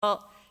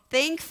Well,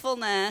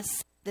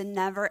 Thankfulness, the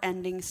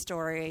never-ending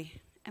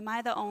story. Am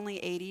I the only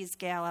 80s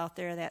gal out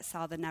there that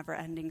saw the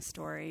never-ending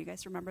story? You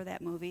guys remember that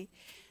movie?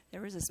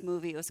 There was this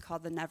movie, it was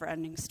called The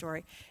Never-Ending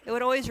Story. It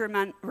would always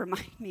remind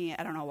me,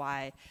 I don't know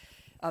why,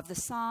 of the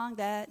song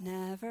that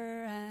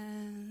never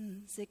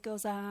ends. It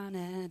goes on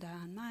and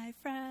on, my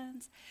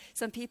friends.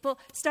 Some people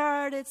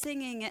started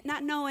singing it,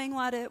 not knowing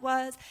what it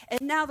was, and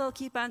now they'll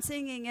keep on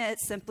singing it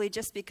simply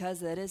just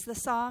because it is the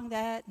song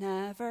that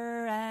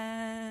never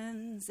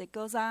ends. It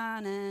goes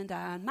on and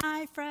on,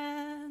 my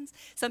friends.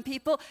 Some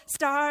people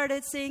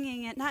started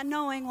singing it, not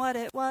knowing what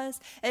it was,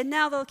 and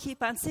now they'll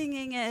keep on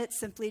singing it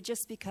simply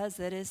just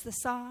because it is the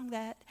song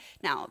that...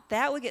 Now,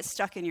 that would get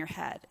stuck in your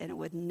head, and it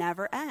would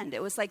never end.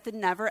 It was like the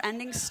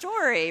never-ending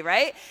story,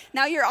 right?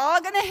 Now you're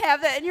all going to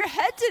have that in your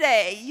head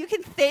today. You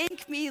can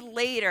thank me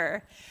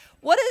later.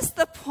 What is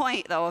the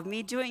point, though, of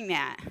me doing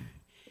that?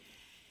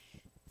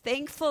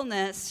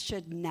 Thankfulness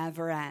should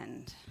never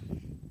end.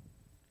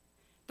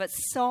 But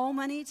so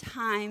many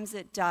times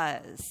it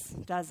does,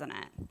 doesn't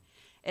it?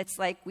 It's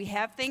like we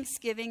have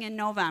Thanksgiving in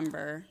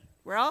November.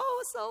 We're all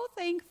so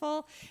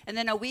thankful. And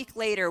then a week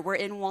later, we're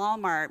in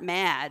Walmart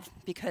mad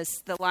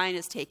because the line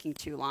is taking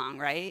too long,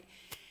 right?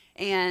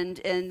 And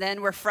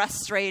then we're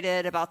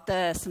frustrated about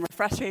this, and we're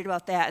frustrated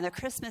about that, and the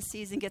Christmas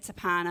season gets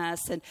upon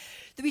us, and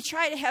we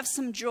try to have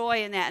some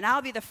joy in that. And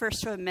I'll be the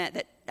first to admit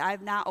that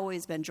I've not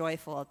always been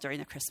joyful during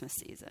the Christmas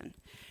season,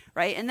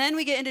 right? And then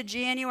we get into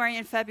January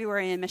and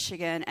February in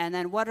Michigan, and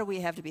then what do we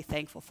have to be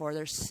thankful for?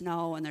 There's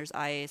snow, and there's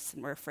ice,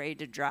 and we're afraid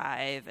to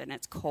drive, and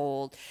it's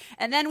cold.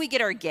 And then we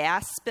get our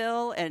gas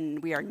bill,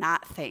 and we are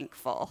not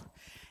thankful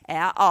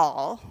at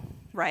all,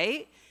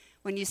 right?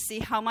 When you see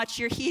how much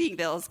your heating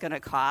bill is going to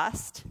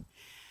cost.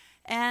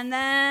 And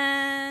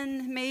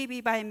then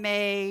maybe by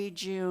May,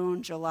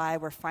 June, July,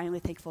 we're finally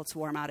thankful it's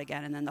warm out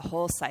again. And then the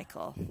whole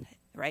cycle,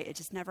 right? It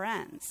just never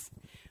ends.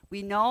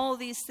 We know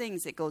these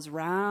things. It goes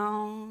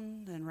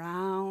round and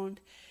round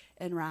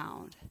and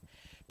round.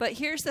 But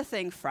here's the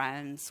thing,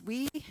 friends.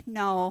 We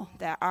know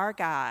that our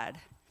God,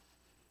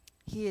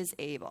 He is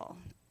able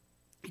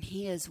and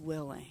He is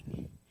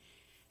willing.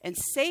 And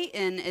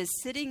Satan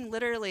is sitting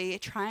literally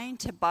trying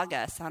to bug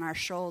us on our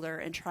shoulder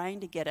and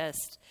trying to get us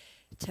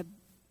to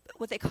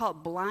what they call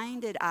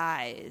blinded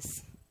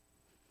eyes.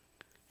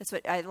 That's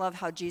what I love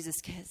how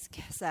Jesus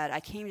said, I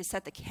came to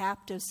set the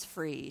captives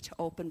free, to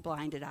open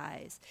blinded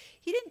eyes.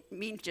 He didn't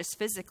mean just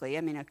physically.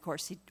 I mean, of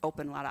course, he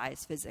opened a lot of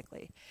eyes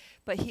physically.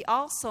 But he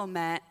also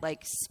meant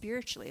like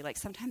spiritually. Like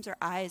sometimes our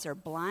eyes are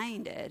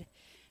blinded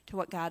to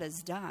what God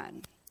has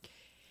done.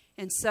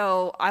 And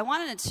so I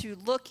wanted to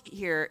look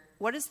here,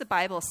 what does the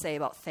Bible say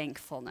about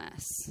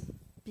thankfulness?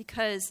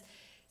 Because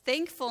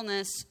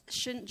thankfulness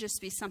shouldn't just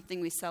be something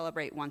we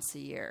celebrate once a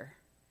year,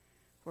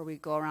 where we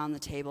go around the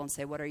table and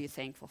say, what are you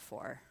thankful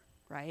for,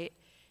 right?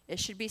 It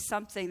should be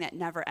something that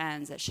never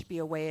ends. It should be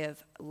a way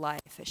of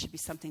life. It should be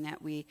something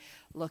that we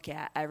look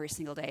at every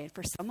single day. And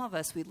for some of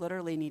us, we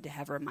literally need to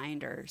have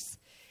reminders.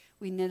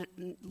 We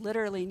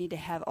literally need to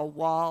have a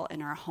wall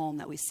in our home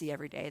that we see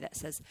every day that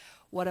says,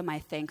 what am I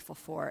thankful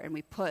for? And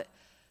we put,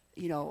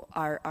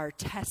 our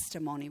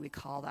testimony, we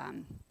call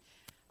them,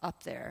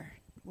 up there.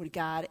 When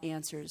God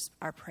answers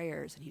our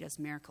prayers and He does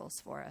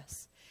miracles for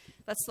us.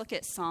 Let's look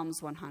at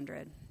Psalms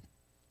 100.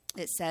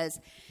 It says,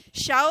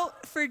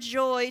 shout for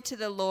joy to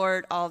the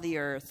Lord, all the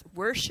earth.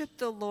 Worship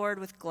the Lord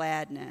with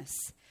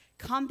gladness.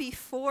 Come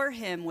before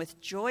Him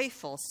with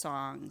joyful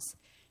songs.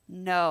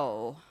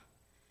 Know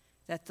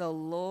that the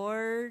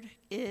Lord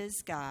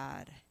is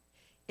God.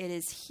 It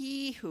is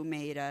He who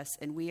made us,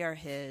 and we are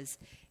His,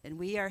 and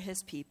we are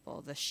His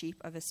people, the sheep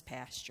of His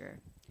pasture.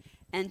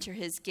 Enter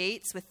His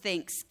gates with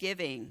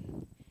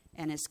thanksgiving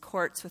and His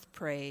courts with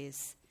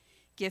praise.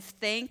 Give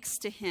thanks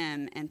to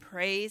Him and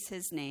praise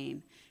His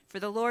name. For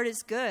the Lord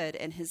is good,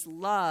 and His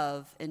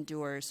love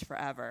endures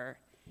forever.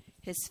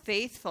 His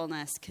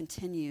faithfulness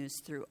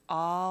continues through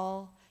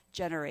all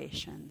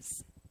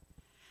generations.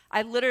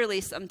 I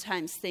literally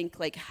sometimes think,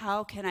 like,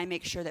 how can I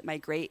make sure that my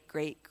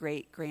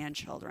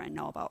great-great-great-grandchildren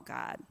know about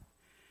God?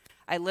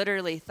 I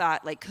literally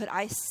thought, like, could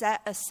I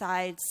set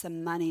aside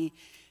some money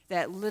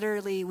that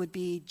literally would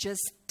be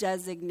just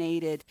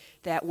designated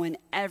that when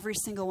every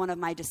single one of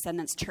my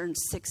descendants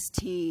turns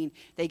 16,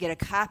 they get a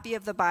copy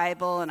of the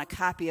Bible and a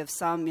copy of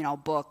some,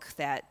 book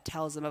that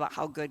tells them about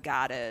how good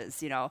God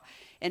is,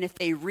 And if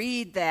they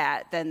read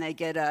that, then they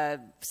get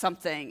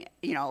something,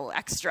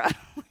 extra,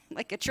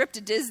 like a trip to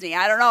Disney.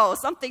 I don't know,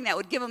 something that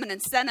would give them an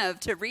incentive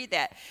to read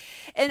that.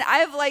 And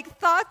I've,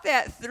 thought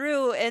that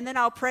through, and then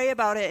I'll pray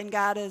about it, and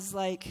God is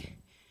like,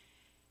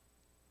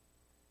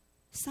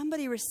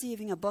 somebody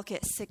receiving a book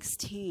at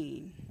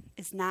 16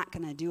 is not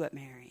going to do it,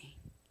 Mary.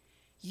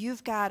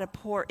 You've got to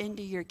pour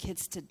into your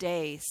kids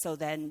today, so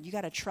then you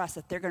got to trust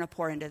that they're going to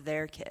pour into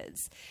their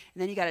kids.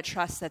 And then you got to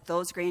trust that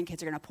those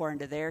grandkids are going to pour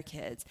into their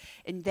kids.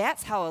 And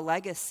that's how a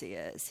legacy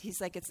is.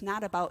 He's like, it's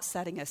not about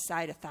setting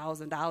aside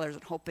 $1,000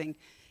 and hoping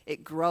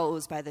it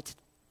grows by the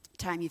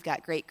time you've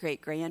got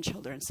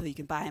great-great-grandchildren so you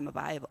can buy them a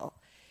Bible.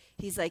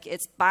 He's like,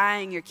 it's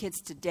buying your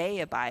kids today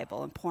a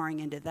Bible and pouring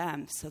into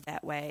them so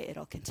that way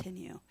it'll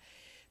continue.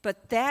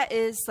 But that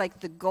is like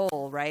the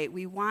goal, right?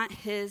 We want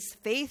his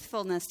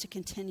faithfulness to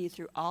continue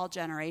through all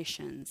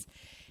generations.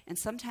 And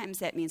sometimes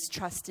that means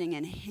trusting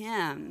in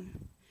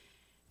him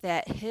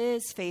that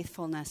his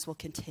faithfulness will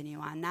continue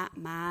on, not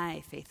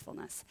my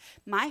faithfulness.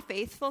 My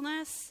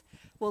faithfulness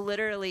will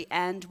literally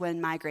end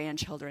when my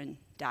grandchildren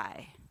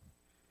die,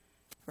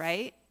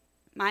 right?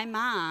 My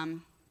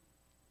mom,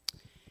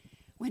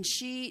 when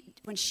she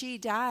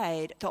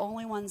died, the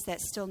only ones that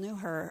still knew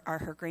her are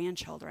her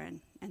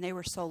grandchildren, and they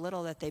were so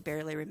little that they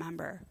barely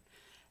remember.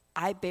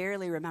 I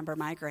barely remember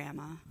my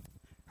grandma.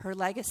 Her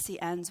legacy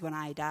ends when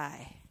I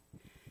die.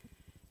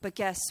 But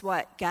guess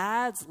what?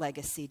 God's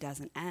legacy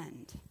doesn't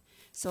end.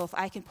 So if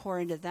I can pour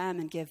into them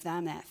and give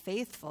them that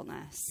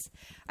faithfulness.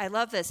 I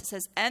love this. It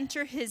says,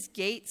 enter his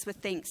gates with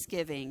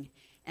thanksgiving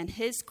and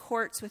his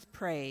courts with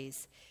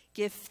praise.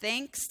 Give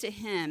thanks to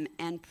him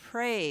and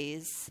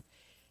praise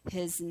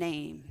his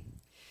name.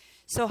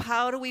 So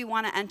how do we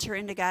want to enter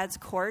into God's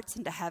courts,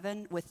 into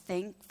heaven? With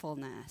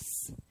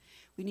thankfulness.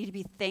 We need to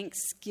be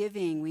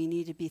thanksgiving. We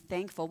need to be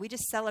thankful. We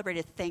just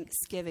celebrated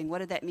Thanksgiving. What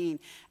did that mean?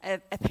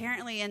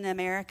 Apparently in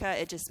America,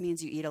 it just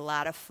means you eat a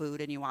lot of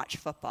food and you watch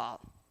football.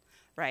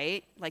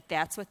 Right? Like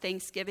that's what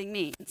Thanksgiving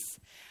means.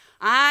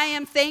 I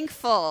am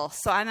thankful,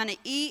 so I'm going to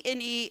eat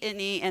and eat and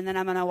eat, and then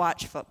I'm going to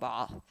watch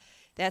football.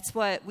 That's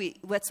what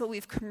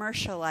we've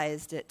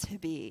commercialized it to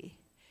be.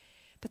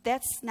 But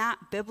that's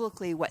not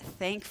biblically what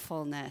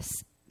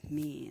thankfulness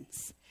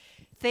means.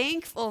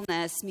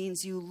 Thankfulness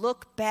means you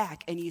look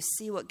back and you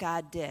see what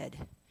God did.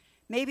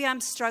 Maybe I'm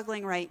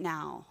struggling right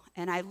now,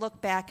 and I look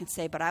back and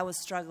say, but I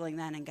was struggling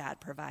then and God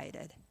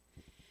provided.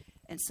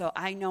 And so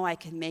I know I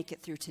can make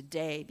it through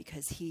today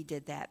because he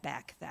did that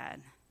back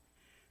then,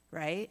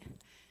 right?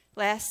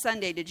 Last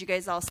Sunday, did you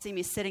guys all see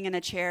me sitting in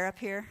a chair up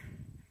here?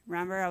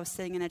 Remember, I was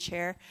sitting in a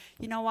chair.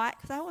 You know why?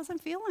 Because I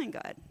wasn't feeling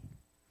good.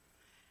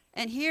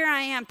 And here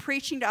I am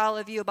preaching to all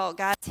of you about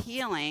God's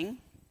healing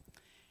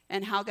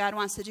and how God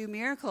wants to do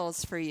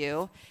miracles for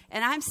you.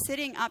 And I'm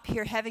sitting up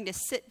here having to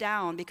sit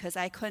down because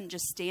I couldn't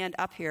just stand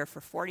up here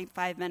for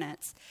 45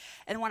 minutes.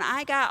 And when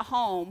I got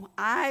home,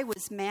 I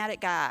was mad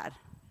at God.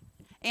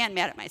 And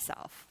mad at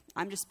myself.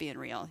 I'm just being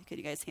real. Could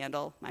you guys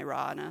handle my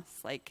rawness?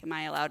 Like, am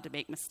I allowed to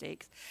make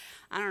mistakes?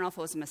 I don't know if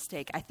it was a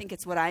mistake. I think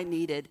it's what I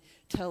needed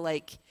to,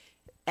 like,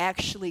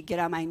 actually get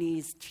on my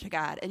knees to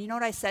God. And you know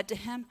what I said to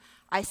him?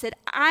 I said,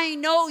 I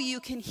know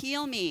you can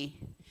heal me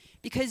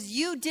because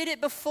you did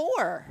it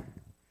before.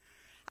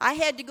 I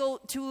had to go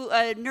to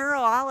a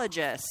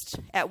neurologist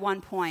at one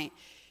point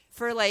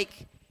for,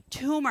 like,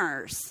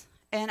 tumors.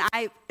 And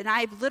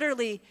I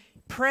literally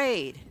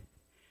prayed.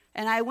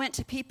 And I went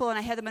to people and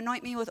I had them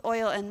anoint me with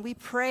oil and we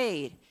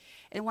prayed.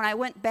 And when I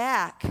went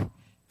back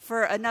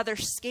for another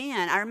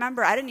scan, I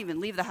remember I didn't even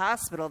leave the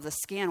hospital of the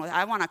scan.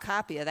 I want a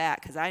copy of that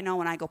because I know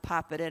when I go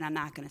pop it in, I'm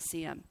not going to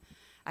see him.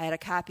 I had a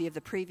copy of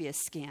the previous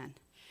scan.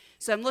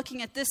 So I'm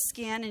looking at this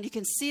scan and you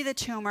can see the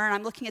tumor. And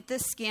I'm looking at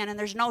this scan and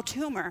there's no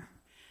tumor.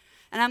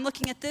 And I'm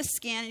looking at this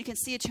scan and you can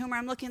see a tumor.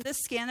 I'm looking at this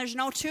scan, there's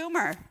no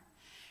tumor.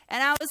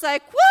 And I was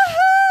like,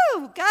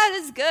 woohoo, God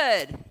is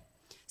good.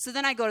 So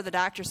then I go to the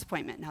doctor's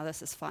appointment. Now,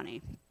 this is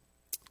funny.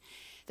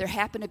 There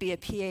happened to be a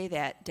PA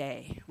that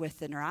day with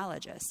the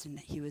neurologist, and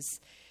he was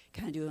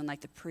kind of doing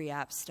like the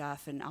pre-op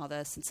stuff and all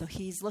this. And so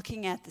he's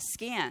looking at the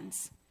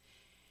scans.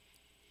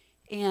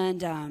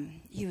 And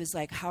he was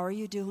like, how are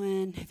you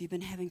doing? Have you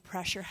been having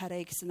pressure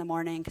headaches in the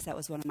morning? Because that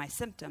was one of my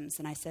symptoms.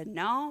 And I said,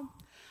 no.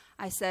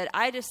 I said,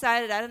 I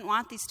decided I didn't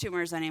want these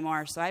tumors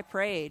anymore, so I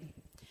prayed.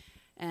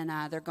 And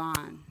they're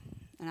gone.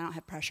 And I don't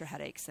have pressure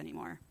headaches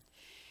anymore.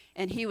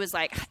 And he was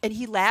like, and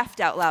he laughed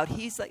out loud.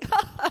 He's like,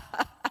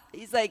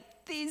 he's like,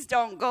 these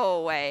don't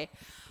go away.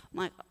 I'm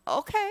like,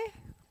 okay.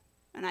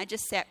 And I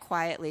just sat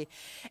quietly.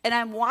 And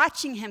I'm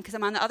watching him because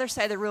I'm on the other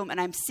side of the room,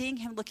 and I'm seeing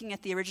him looking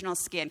at the original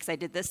scan because I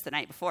did this the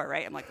night before,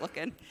 right? I'm like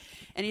looking.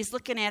 And he's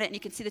looking at it, and you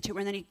can see the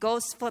tumor. And then he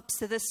flips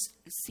to this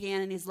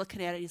scan, and he's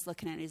looking at it, he's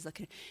looking at it, he's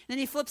looking at it. And then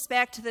he flips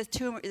back to the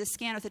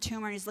scan with the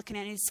tumor, and he's looking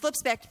at it, and he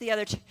flips back to the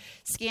other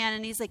scan,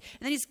 and he's like,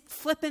 and then he's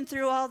flipping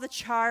through all the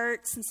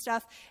charts and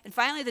stuff. And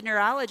finally, the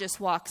neurologist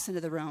walks into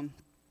the room,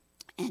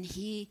 and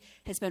he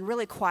has been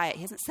really quiet.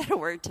 He hasn't said a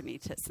word to me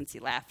since he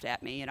laughed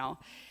at me, you know.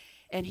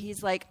 And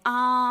he's like,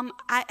 I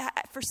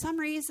for some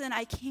reason,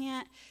 I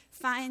can't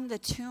find the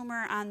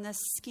tumor on this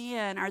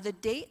scan. Are the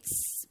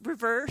dates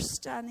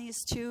reversed on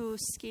these two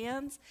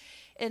scans?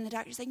 And the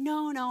doctor's like,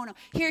 no.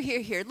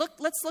 Here.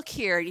 Let's look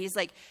here. And he's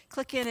like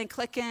clicking,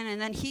 and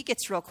then he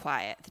gets real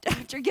quiet. The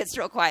doctor gets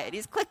real quiet.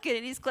 He's clicking,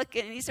 and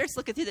he starts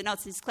looking through the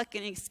notes, and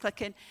he's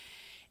clicking.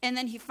 And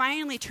then he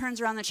finally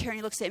turns around the chair, and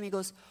he looks at me and he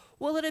goes,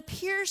 well, it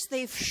appears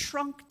they've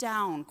shrunk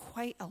down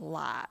quite a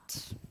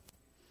lot.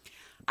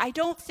 I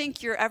don't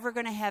think you're ever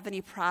going to have any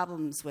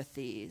problems with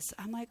these.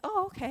 I'm like,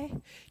 oh, okay.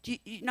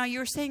 You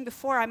were saying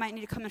before I might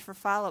need to come in for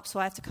follow-up, so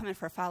I have to come in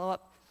for a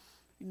follow-up.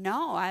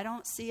 No, I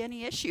don't see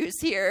any issues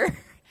here.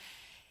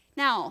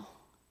 Now,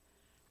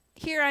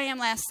 here I am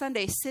last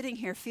Sunday sitting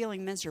here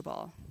feeling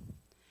miserable.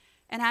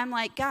 And I'm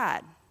like,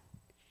 God,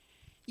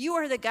 you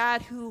are the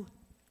God who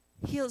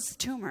heals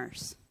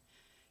tumors.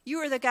 You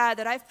are the God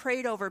that I've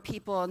prayed over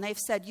people, and they've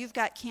said, you've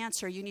got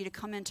cancer, you need to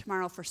come in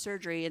tomorrow for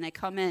surgery. And they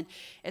come in,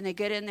 and they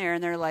get in there,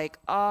 and they're like,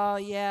 oh,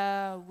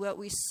 yeah, what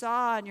we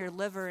saw in your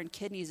liver and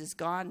kidneys is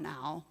gone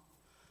now.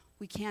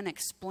 We can't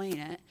explain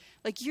it.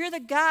 Like, you're the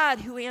God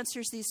who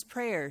answers these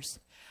prayers.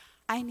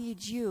 I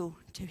need you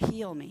to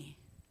heal me.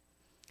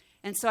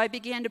 And so I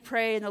began to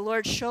pray, and the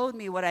Lord showed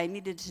me what I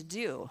needed to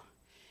do.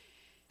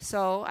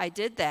 So I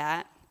did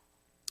that,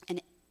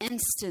 and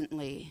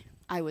instantly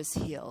I was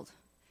healed.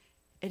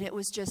 And it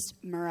was just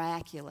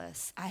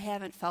miraculous. I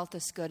haven't felt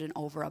this good in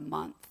over a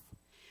month.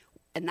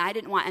 And I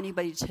didn't want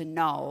anybody to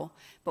know,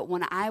 but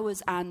when I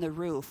was on the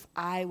roof,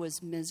 I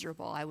was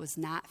miserable. I was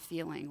not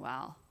feeling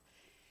well.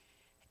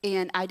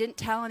 And I didn't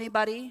tell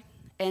anybody,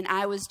 and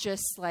I was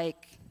just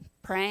like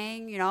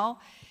praying,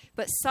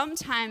 But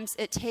sometimes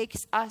it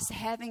takes us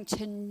having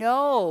to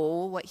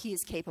know what he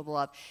is capable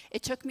of.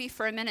 It took me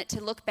for a minute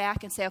to look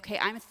back and say, okay,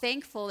 I'm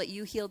thankful that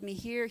you healed me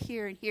here,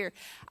 here, and here.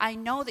 I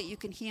know that you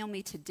can heal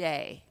me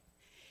today.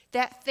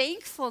 That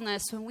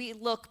thankfulness, when we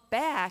look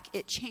back,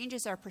 it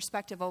changes our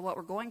perspective of what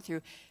we're going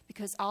through,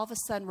 because all of a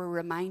sudden we're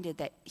reminded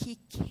that he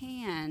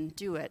can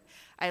do it.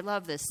 I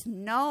love this.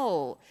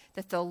 Know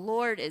that the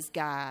Lord is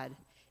God.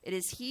 It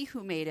is he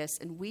who made us,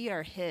 and we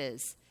are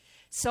his.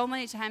 So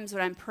many times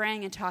when I'm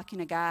praying and talking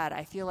to God,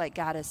 I feel like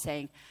God is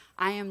saying,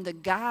 I am the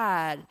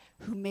God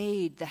who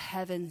made the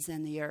heavens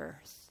and the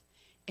earth.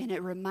 And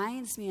it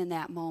reminds me in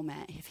that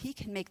moment, if he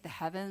can make the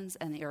heavens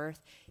and the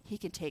earth, he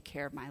can take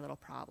care of my little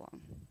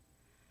problem.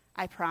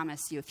 I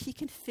promise you, if he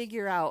can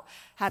figure out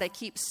how to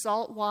keep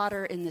salt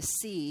water in the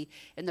sea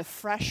and the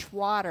fresh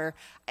water,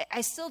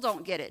 I still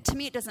don't get it. To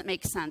me, it doesn't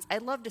make sense.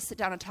 I'd love to sit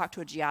down and talk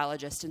to a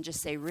geologist and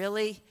just say,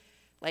 really?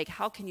 Like,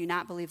 how can you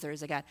not believe there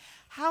is a God?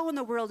 How in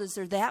the world is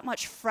there that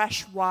much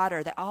fresh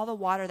water, that all the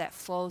water that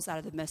flows out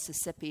of the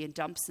Mississippi and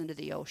dumps into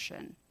the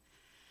ocean?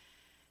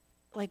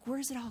 Like,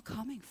 where's it all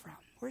coming from?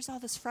 Where's all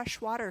this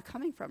fresh water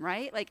coming from,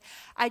 right? Like,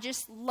 I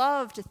just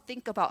love to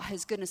think about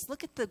his goodness.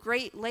 Look at the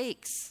Great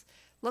Lakes.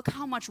 Look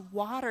how much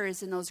water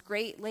is in those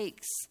Great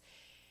Lakes.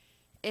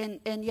 And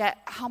yet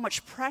how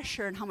much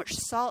pressure and how much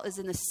salt is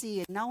in the sea,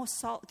 and no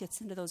salt gets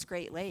into those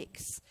Great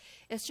Lakes.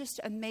 It's just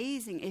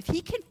amazing. If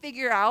he can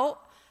figure out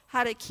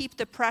how to keep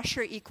the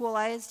pressure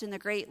equalized in the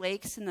Great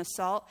Lakes and the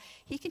salt,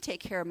 he can take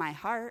care of my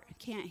heart,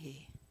 can't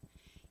he?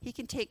 He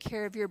can take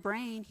care of your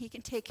brain. He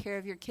can take care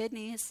of your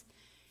kidneys.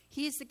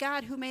 He's the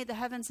God who made the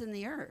heavens and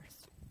the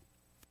earth.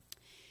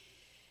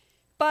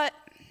 But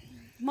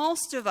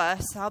most of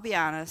us, I'll be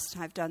honest,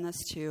 I've done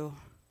this too.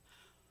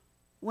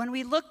 When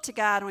we look to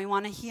God and we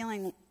want a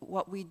healing,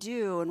 what we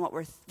do and what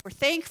we're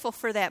thankful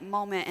for that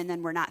moment, and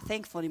then we're not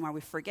thankful anymore.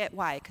 We forget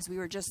why, because we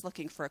were just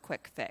looking for a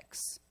quick fix.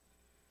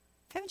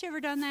 Haven't you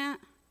ever done that?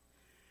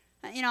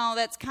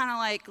 That's kind of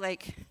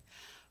like,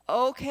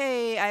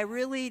 okay, I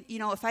really,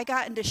 if I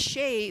got into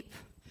shape,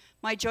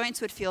 my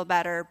joints would feel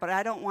better, but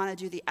I don't want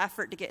to do the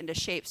effort to get into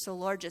shape. So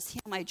Lord, just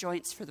heal my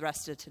joints for the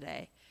rest of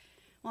today.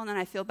 Well, and then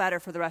I feel better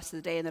for the rest of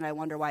the day, and then I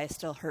wonder why I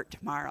still hurt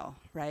tomorrow,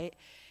 right?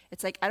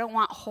 It's like, I don't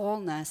want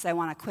wholeness. I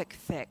want a quick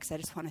fix. I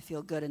just want to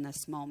feel good in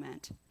this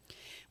moment.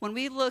 When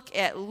we look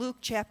at Luke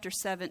chapter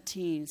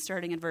 17,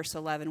 starting in verse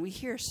 11, we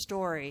hear a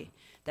story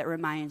that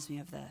reminds me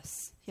of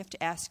this. You have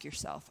to ask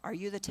yourself, are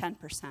you the 10%?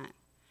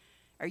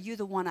 Are you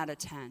the 1 out of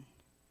 10?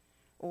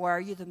 Or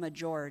are you the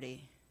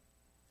majority?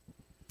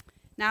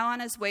 Now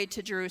on his way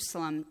to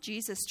Jerusalem,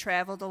 Jesus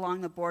traveled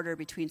along the border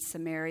between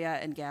Samaria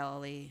and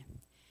Galilee.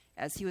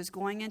 As he was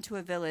going into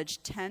a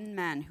village, 10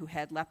 men who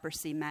had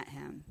leprosy met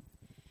him.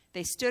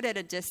 They stood at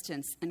a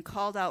distance and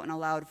called out in a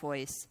loud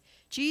voice,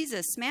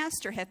 Jesus,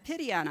 Master, have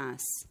pity on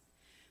us.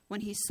 When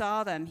he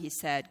saw them, he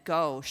said,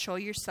 Go, show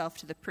yourself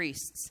to the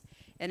priests.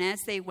 And as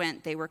they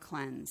went, they were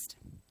cleansed.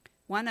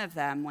 One of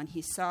them, when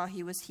he saw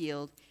he was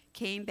healed,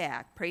 came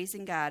back,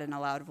 praising God in a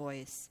loud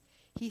voice.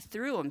 He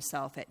threw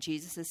himself at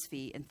Jesus'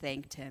 feet and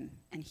thanked him,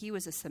 and he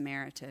was a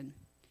Samaritan.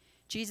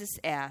 Jesus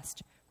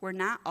asked, Were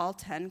not all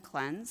 10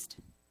 cleansed?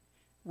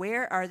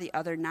 Where are the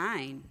other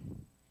 9?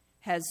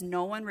 Has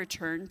no one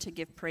returned to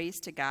give praise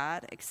to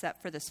God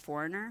except for this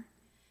foreigner?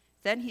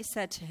 Then he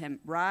said to him,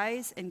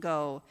 Rise and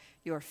go.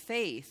 Your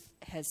faith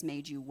has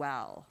made you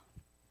well.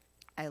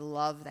 I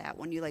love that.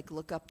 When you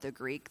look up the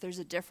Greek, there's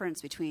a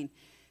difference between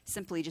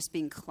simply just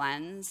being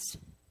cleansed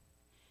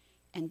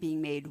and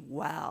being made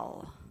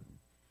well.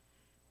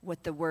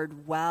 What the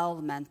word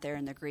well meant there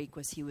in the Greek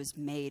was he was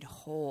made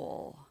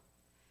whole.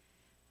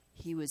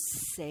 He was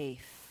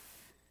safe.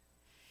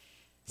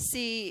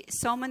 See,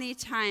 so many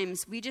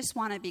times we just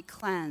want to be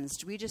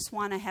cleansed. We just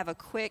want to have a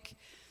quick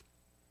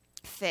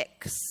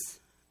fix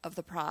of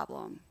the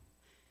problem.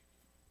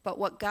 But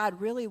what God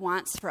really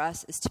wants for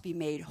us is to be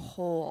made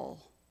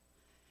whole.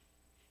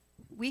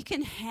 We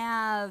can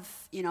have,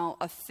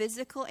 a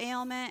physical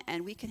ailment,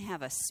 and we can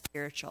have a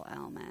spiritual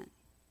ailment.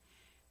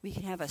 We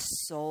can have a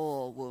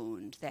soul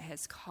wound that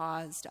has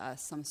caused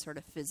us some sort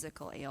of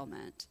physical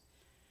ailment.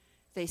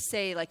 They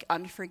say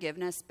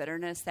unforgiveness,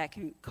 bitterness, that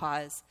can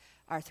cause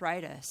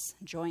arthritis,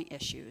 joint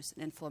issues,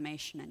 and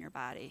inflammation in your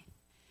body.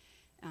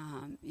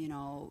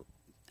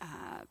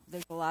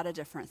 There's a lot of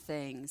different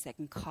things that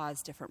can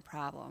cause different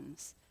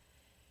problems.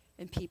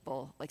 And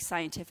people, like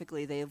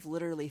scientifically, they have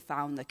literally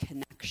found the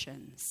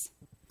connections.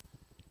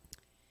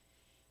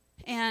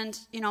 And,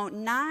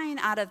 9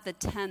 out of the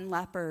 10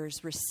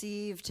 lepers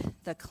received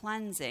the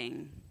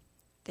cleansing.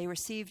 They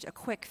received a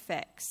quick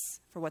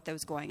fix for what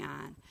was going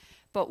on.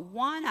 But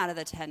 1 out of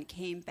the 10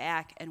 came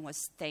back and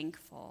was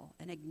thankful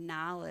and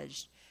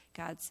acknowledged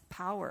God's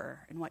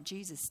power and what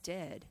Jesus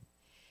did.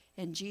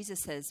 And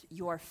Jesus says,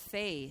 your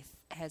faith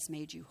has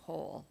made you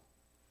whole.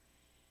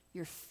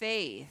 Your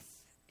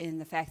faith in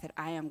the fact that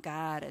I am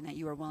God and that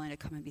you are willing to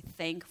come and be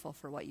thankful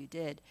for what you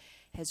did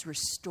has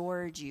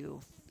restored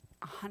you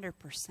 100%.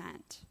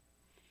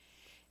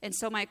 And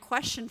so my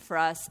question for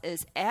us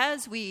is,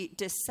 as we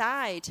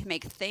decide to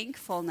make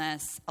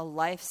thankfulness a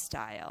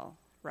lifestyle,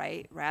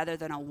 right, rather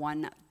than a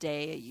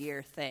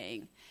one-day-a-year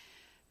thing,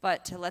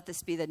 but to let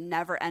this be the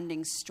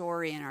never-ending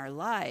story in our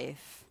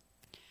life,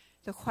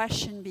 the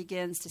question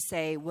begins to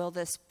say, will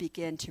this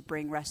begin to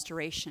bring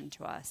restoration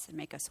to us and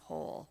make us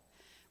whole?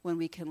 When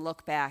we can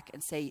look back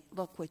and say,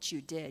 look what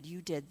you did.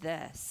 You did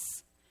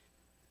this.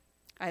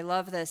 I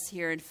love this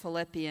here in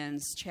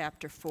Philippians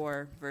chapter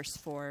 4, verse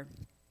 4.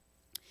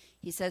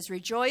 He says,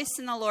 rejoice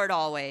in the Lord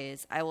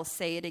always. I will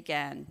say it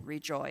again,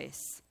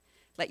 rejoice.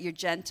 Let your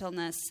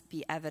gentleness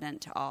be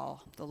evident to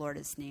all. The Lord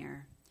is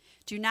near.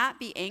 Do not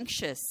be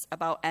anxious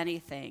about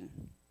anything.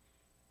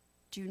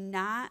 Do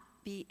not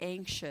be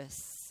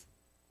anxious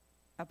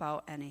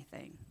about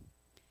anything.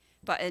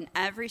 But in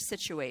every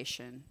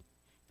situation,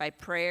 by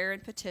prayer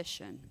and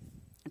petition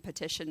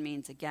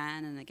means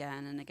again and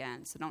again and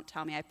again. So don't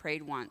tell me I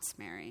prayed once,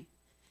 Mary.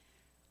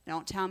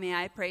 Don't tell me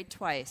I prayed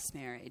twice,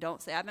 Mary.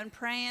 Don't say, I've been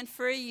praying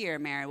for a year,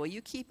 Mary. Well,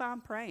 you keep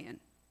on praying. It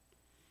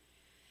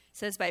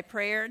says by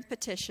prayer and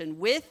petition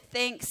with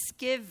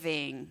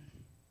thanksgiving.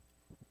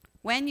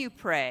 When you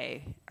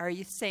pray, are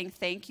you saying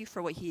thank you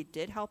for what he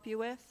did help you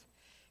with?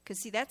 Because,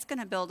 see, that's going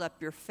to build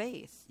up your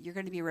faith. You're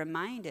going to be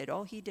reminded,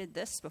 oh, he did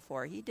this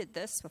before. He did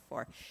this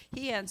before.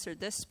 He answered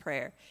this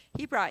prayer.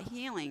 He brought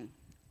healing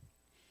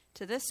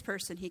to this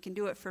person. He can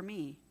do it for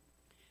me.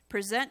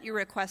 Present your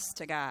requests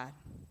to God.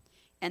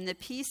 And the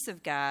peace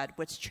of God,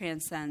 which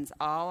transcends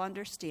all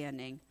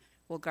understanding,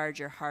 will guard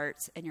your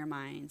hearts and your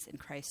minds in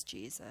Christ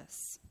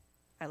Jesus.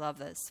 I love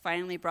this.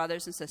 Finally,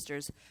 brothers and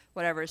sisters,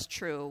 whatever is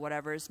true,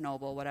 whatever is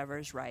noble, whatever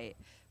is right,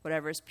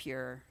 whatever is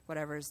pure,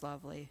 whatever is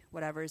lovely,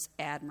 whatever is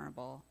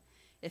admirable,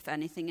 if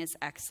anything is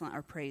excellent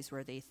or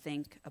praiseworthy,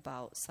 think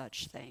about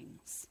such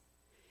things.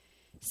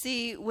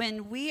 See,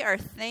 when we are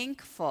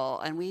thankful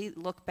and we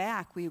look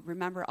back, we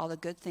remember all the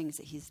good things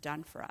that he's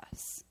done for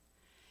us.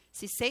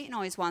 See, Satan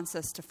always wants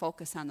us to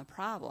focus on the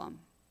problem.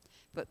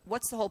 But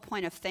what's the whole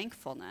point of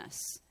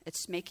thankfulness?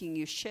 It's making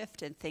you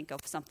shift and think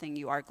of something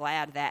you are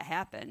glad that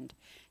happened.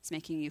 It's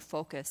making you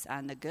focus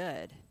on the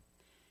good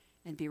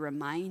and be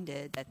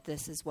reminded that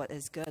this is what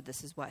is good.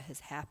 This is what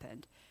has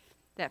happened.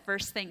 That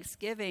first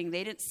Thanksgiving,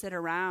 they didn't sit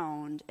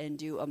around and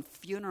do a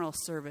funeral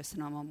service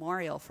and a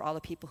memorial for all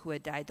the people who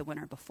had died the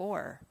winter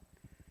before.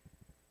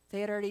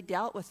 They had already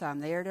dealt with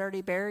them. They had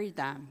already buried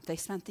them. They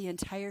spent the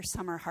entire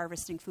summer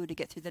harvesting food to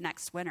get through the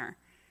next winter.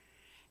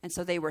 And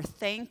so they were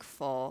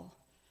thankful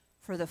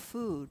for the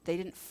food. They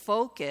didn't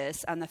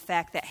focus on the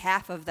fact that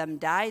half of them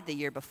died the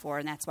year before,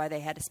 and that's why they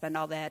had to spend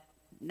all that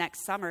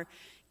next summer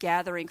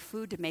gathering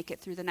food to make it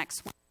through the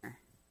next winter.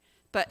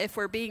 But if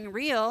we're being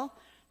real,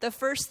 the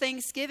first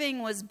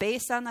Thanksgiving was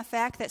based on the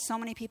fact that so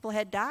many people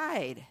had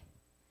died.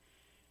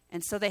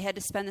 And so they had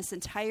to spend this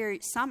entire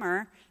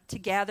summer to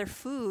gather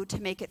food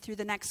to make it through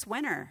the next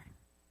winter.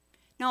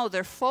 No,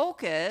 their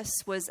focus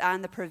was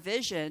on the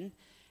provision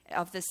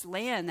of this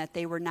land that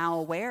they were now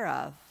aware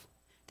of,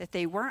 that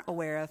they weren't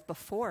aware of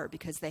before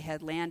because they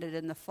had landed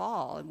in the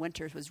fall and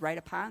winter was right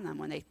upon them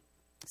when they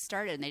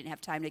started and they didn't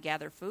have time to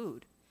gather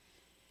food.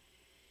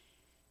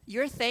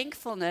 Your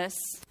thankfulness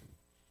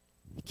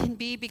can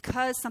be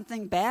because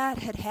something bad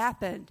had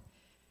happened.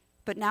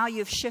 But now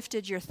you've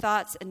shifted your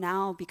thoughts, and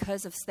now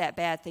because of that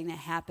bad thing that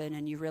happened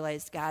and you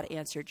realized God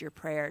answered your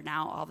prayer,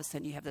 now all of a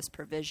sudden you have this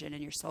provision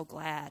and you're so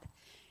glad.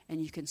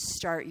 And you can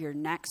start your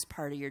next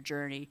part of your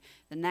journey,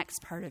 the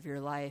next part of your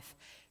life,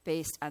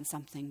 based on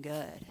something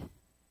good.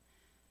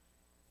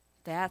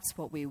 That's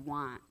what we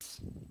want.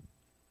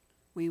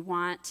 We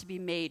want to be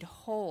made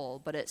whole,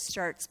 but it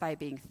starts by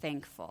being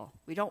thankful.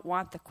 We don't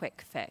want the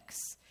quick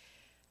fix.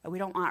 We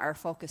don't want our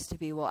focus to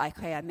be, well,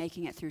 okay, I'm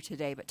making it through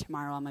today, but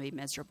tomorrow I'm going to be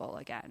miserable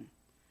again.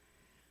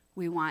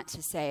 We want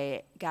to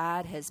say,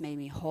 God has made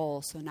me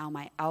whole, so now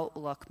my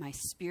outlook, my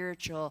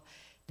spiritual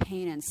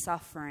pain and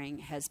suffering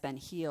has been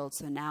healed,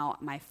 so now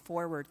my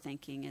forward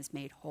thinking is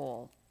made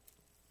whole.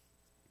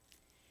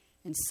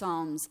 In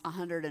Psalms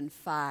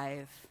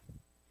 105,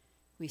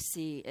 we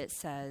see it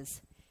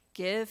says,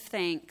 give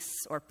thanks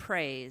or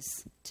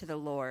praise to the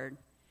Lord,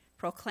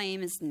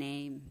 proclaim his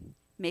name,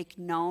 make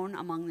known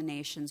among the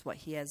nations what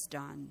he has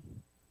done.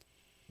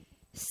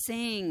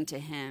 Sing to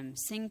him,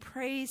 sing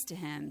praise to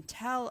him,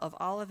 tell of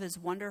all of his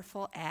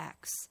wonderful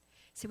acts.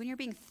 See, when you're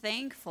being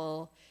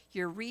thankful,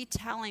 you're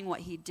retelling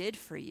what he did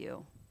for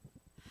you.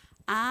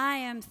 I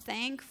am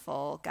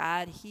thankful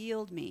God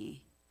healed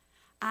me.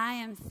 I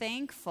am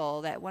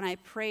thankful that when I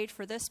prayed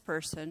for this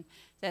person,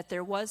 that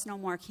there was no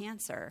more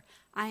cancer.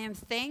 I am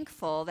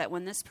thankful that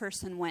when this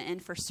person went in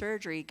for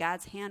surgery,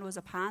 God's hand was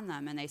upon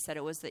them, and they said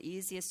it was the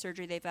easiest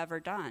surgery they've ever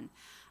done.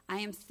 I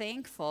am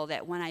thankful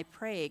that when I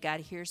pray, God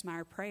hears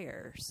my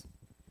prayers.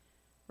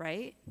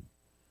 Right?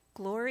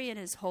 Glory in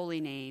his holy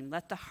name.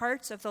 Let the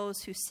hearts of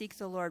those who seek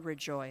the Lord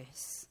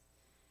rejoice.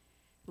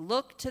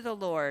 Look to the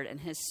Lord and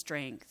his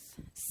strength.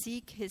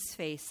 Seek his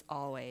face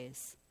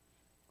always.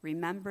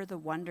 Remember the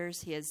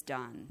wonders he has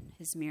done,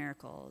 his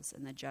miracles,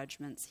 and the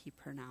judgments he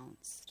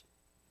pronounced.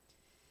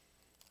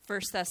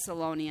 1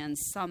 Thessalonians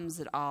sums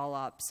it all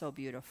up so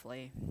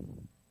beautifully.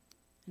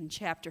 In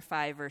chapter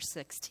 5, verse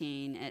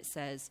 16, it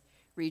says,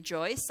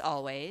 rejoice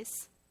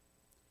always,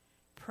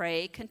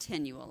 pray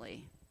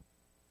continually.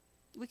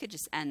 We could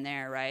just end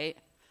there, right?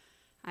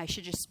 I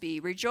should just be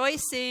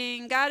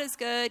rejoicing, God is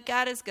good,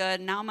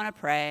 now I'm going to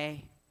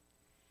pray.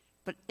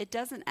 But it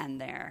doesn't end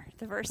there.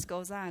 The verse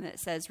goes on. It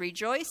says,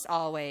 rejoice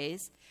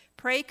always,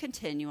 pray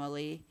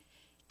continually,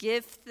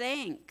 give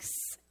thanks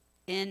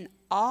in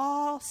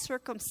all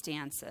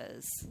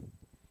circumstances,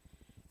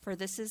 for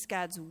this is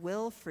God's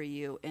will for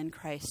you in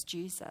Christ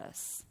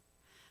Jesus.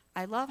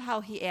 I love how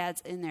he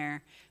adds in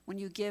there, when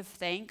you give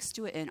thanks,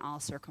 do it in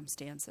all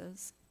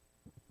circumstances.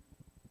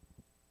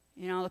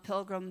 You know, the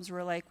Pilgrims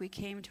were like, we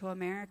came to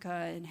America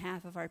and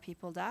half of our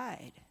people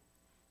died.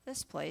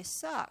 This place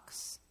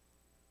sucks.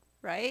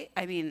 Right?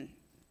 I mean,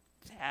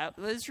 that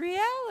was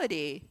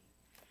reality.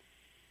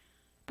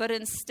 But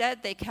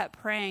instead, they kept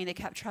praying. They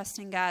kept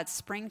trusting God.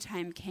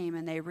 Springtime came,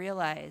 and they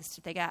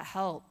realized they got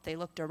help. They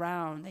looked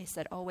around. They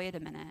said, oh, wait a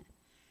minute.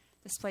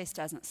 This place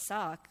doesn't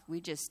suck. We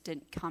just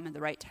didn't come in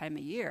the right time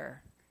of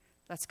year.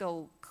 Let's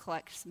go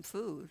collect some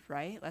food,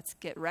 right? Let's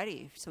get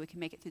ready so we can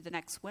make it through the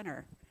next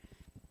winter.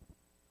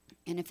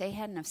 And if they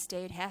hadn't have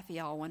stayed, half of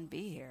y'all wouldn't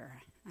be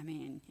here. I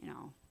mean, you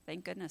know,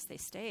 thank goodness they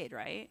stayed,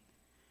 right?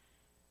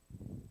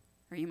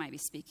 Or you might be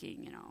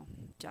speaking,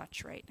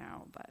 Dutch right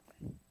now, but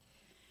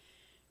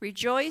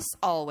rejoice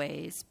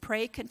always,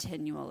 pray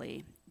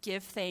continually,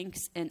 give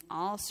thanks in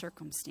all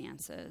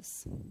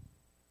circumstances.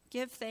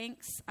 Give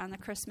thanks on the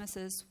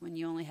Christmases when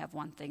you only have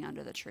one thing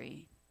under the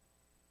tree.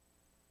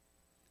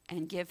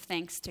 And give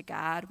thanks to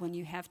God when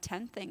you have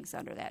 10 things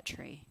under that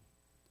tree.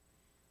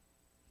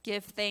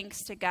 Give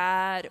thanks to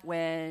God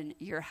when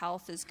your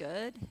health is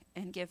good,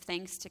 and give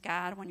thanks to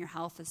God when your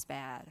health is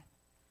bad.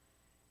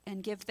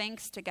 And give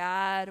thanks to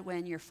God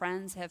when your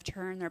friends have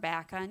turned their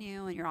back on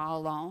you and you're all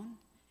alone.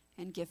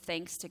 And give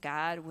thanks to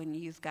God when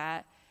you've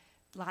got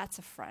lots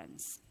of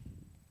friends.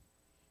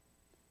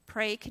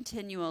 Pray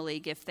continually,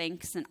 give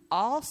thanks in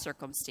all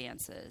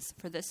circumstances,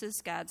 for this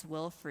is God's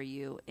will for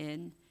you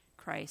in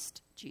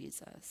Christ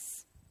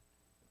Jesus.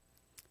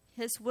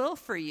 His will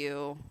for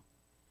you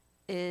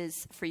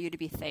is for you to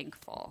be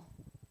thankful,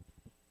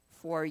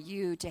 for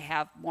you to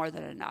have more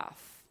than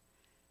enough,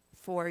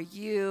 for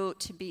you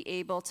to be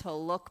able to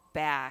look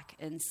back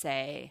and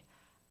say,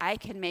 I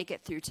can make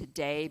it through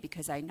today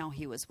because I know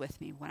he was with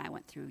me when I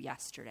went through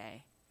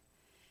yesterday.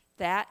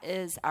 That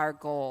is our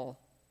goal.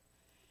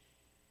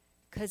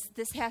 Because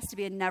this has to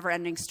be a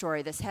never-ending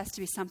story. This has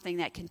to be something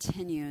that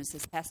continues.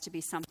 This has to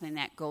be something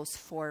that goes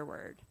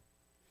forward.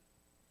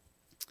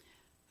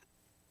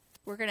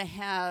 We're going to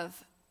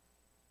have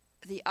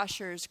the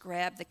ushers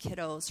grab the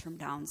kiddos from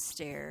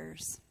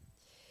downstairs.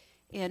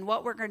 And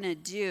what we're going to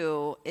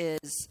do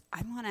is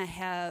I'm going to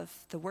have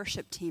the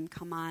worship team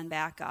come on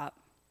back up.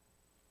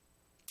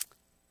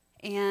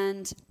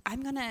 And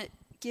I'm going to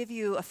give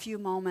you a few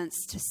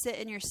moments to sit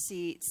in your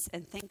seats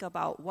and think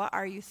about, what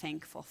are you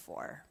thankful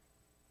for?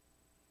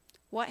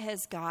 What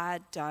has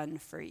God done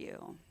for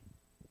you?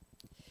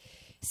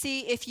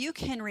 See, if you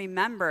can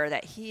remember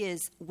that he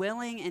is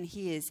willing and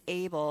he is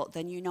able,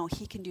 then you know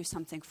he can do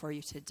something for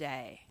you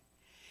today.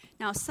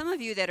 Now, some of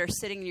you that are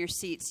sitting in your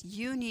seats,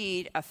 you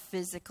need a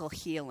physical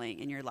healing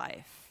in your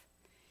life.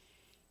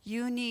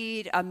 You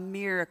need a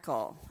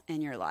miracle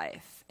in your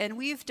life. And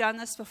we've done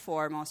this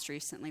before, most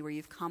recently, where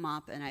you've come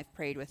up and I've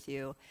prayed with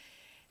you.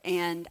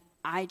 And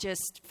I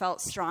just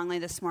felt strongly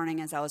this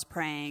morning as I was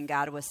praying,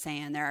 God was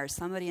saying there are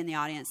somebody in the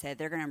audience that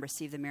they're going to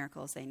receive the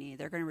miracles they need.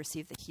 They're going to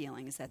receive the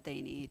healings that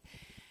they need.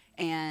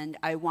 And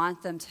I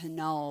want them to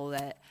know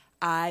that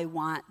I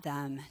want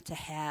them to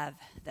have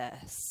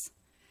this.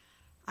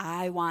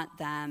 I want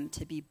them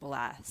to be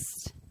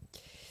blessed.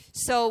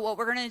 So what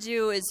we're going to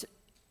do is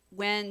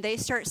when they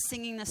start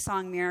singing the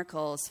song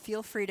Miracles,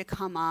 feel free to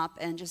come up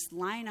and just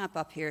line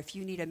up here if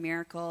you need a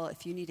miracle,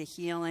 if you need a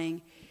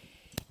healing.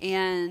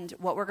 And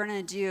what we're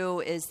going to do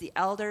is the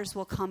elders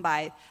will come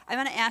by. I'm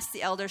going to ask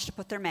the elders to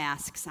put their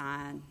masks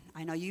on.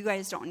 I know you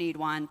guys don't need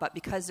one, but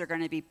because they're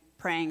going to be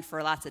praying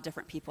for lots of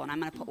different people, and I'm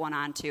going to put one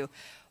on too.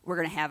 we're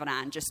going to have it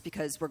on just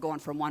because we're going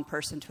from one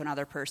person to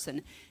another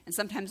person. And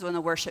sometimes when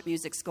the worship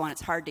music's going,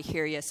 it's hard to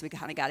hear you, so we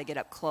kind of got to get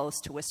up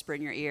close to whisper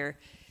in your ear.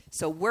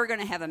 So we're going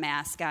to have a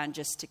mask on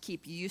just to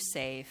keep you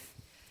safe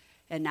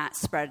and not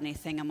spread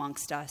anything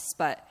amongst us.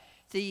 But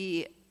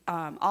the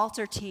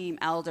altar team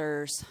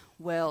elders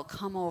will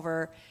come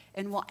over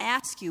and will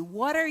ask you,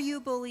 what are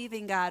you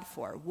believing God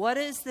for? What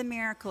is the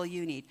miracle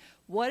you need?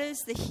 What is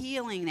the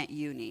healing that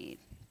you need?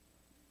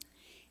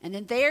 And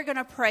then they are going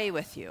to pray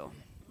with you.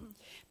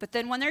 But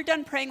then when they're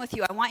done praying with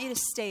you, I want you to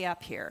stay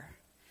up here.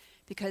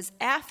 Because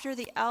after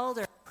the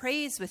elder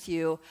prays with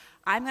you,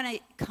 I'm going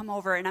to come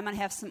over and I'm going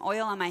to have some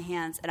oil on my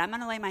hands, and I'm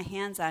going to lay my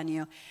hands on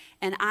you,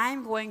 and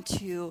I'm going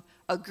to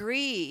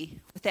agree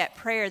with that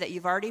prayer that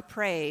you've already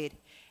prayed,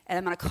 and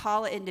I'm going to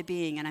call it into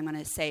being, and I'm going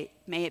to say,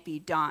 may it be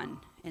done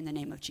in the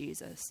name of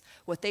Jesus.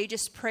 What they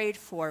just prayed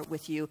for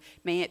with you,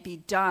 may it be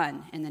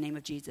done in the name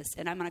of Jesus.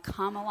 And I'm going to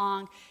come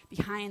along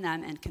behind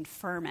them and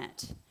confirm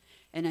it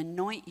and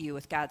anoint you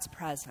with God's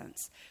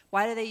presence.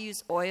 Why do they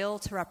use oil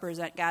to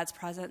represent God's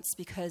presence?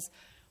 Because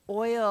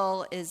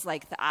oil is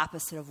like the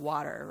opposite of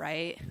water,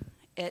 right?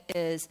 It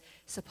is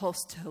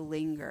supposed to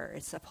linger.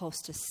 It's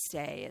supposed to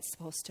stay. It's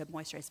supposed to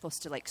moisturize. It's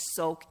supposed to like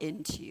soak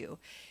into you.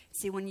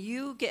 See, when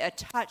you get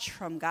a touch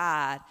from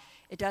God,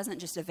 it doesn't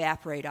just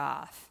evaporate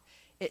off.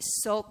 It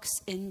soaks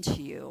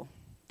into you.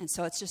 And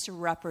so it's just a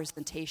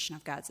representation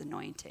of God's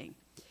anointing.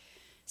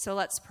 So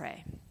let's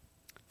pray.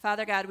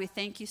 Father God, we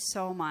thank you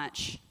so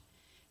much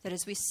that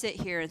as we sit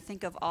here and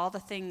think of all the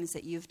things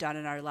that you've done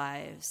in our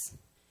lives,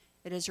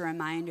 it is a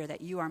reminder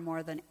that you are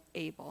more than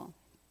able.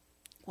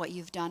 What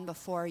you've done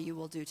before, you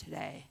will do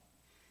today.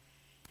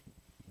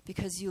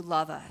 Because you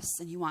love us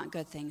and you want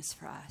good things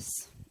for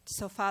us.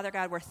 So, Father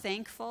God, we're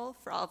thankful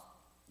for all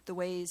the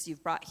ways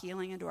you've brought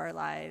healing into our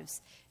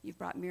lives. You've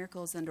brought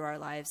miracles into our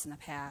lives in the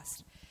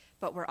past.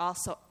 But we're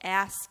also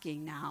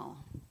asking now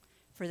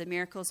for the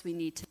miracles we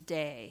need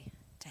today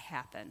to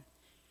happen.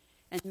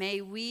 And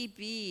may we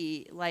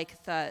be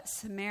like the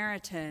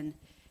Samaritan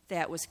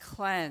that was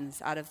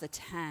cleansed out of the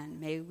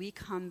 10. May we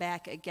come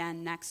back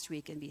again next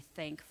week and be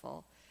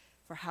thankful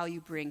for how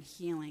you bring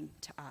healing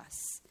to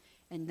us.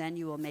 And then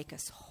you will make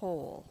us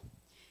whole.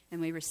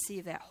 And we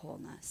receive that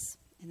wholeness.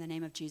 In the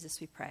name of Jesus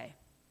we pray.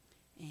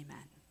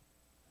 Amen.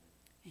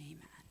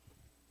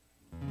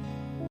 Amen.